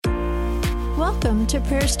Welcome to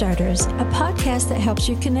Prayer Starters, a podcast that helps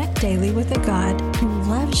you connect daily with a God who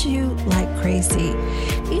loves you like crazy.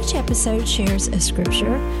 Each episode shares a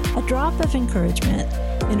scripture, a drop of encouragement,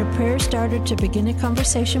 and a prayer starter to begin a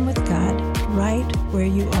conversation with God right where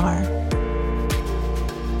you are.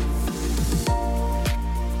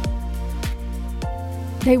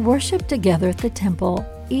 They worshiped together at the temple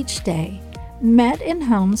each day, met in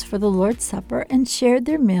homes for the Lord's Supper, and shared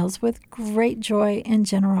their meals with great joy and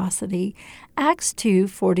generosity. Acts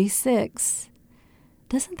 2:46.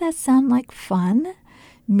 Doesn't that sound like fun?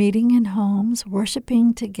 Meeting in homes,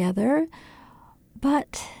 worshiping together.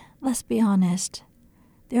 But let's be honest,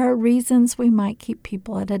 there are reasons we might keep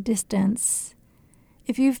people at a distance.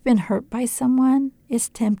 If you've been hurt by someone, it's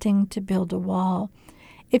tempting to build a wall.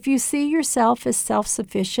 If you see yourself as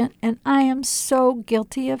self-sufficient, and I am so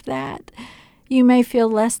guilty of that, you may feel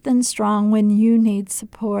less than strong when you need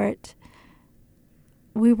support.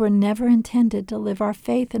 We were never intended to live our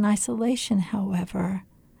faith in isolation, however.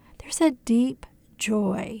 There's a deep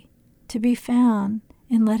joy to be found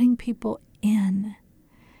in letting people in.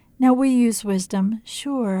 Now, we use wisdom,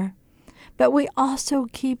 sure, but we also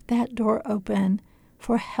keep that door open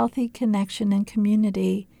for healthy connection and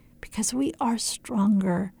community because we are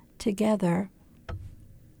stronger together.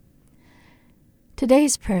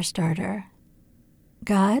 Today's prayer starter.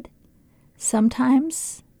 God,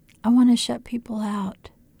 sometimes I want to shut people out.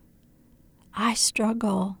 I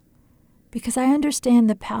struggle because I understand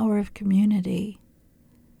the power of community.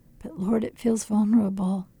 But Lord, it feels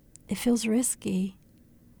vulnerable. It feels risky.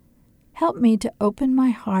 Help me to open my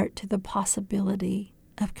heart to the possibility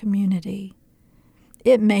of community.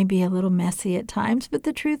 It may be a little messy at times, but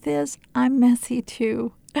the truth is, I'm messy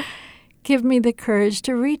too. Give me the courage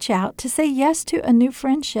to reach out, to say yes to a new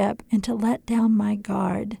friendship, and to let down my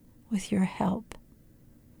guard with your help.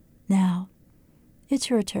 Now,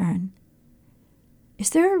 it's your turn.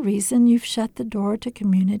 Is there a reason you've shut the door to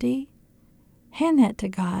community? Hand that to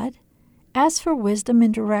God. Ask for wisdom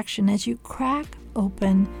and direction as you crack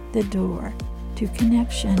open the door to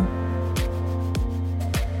connection.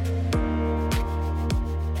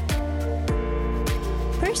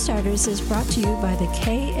 Prayer Starters is brought to you by the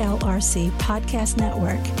KLRC Podcast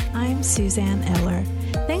Network. I'm Suzanne Eller.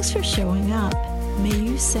 Thanks for showing up. May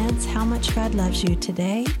you sense how much God loves you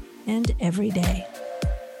today and every day.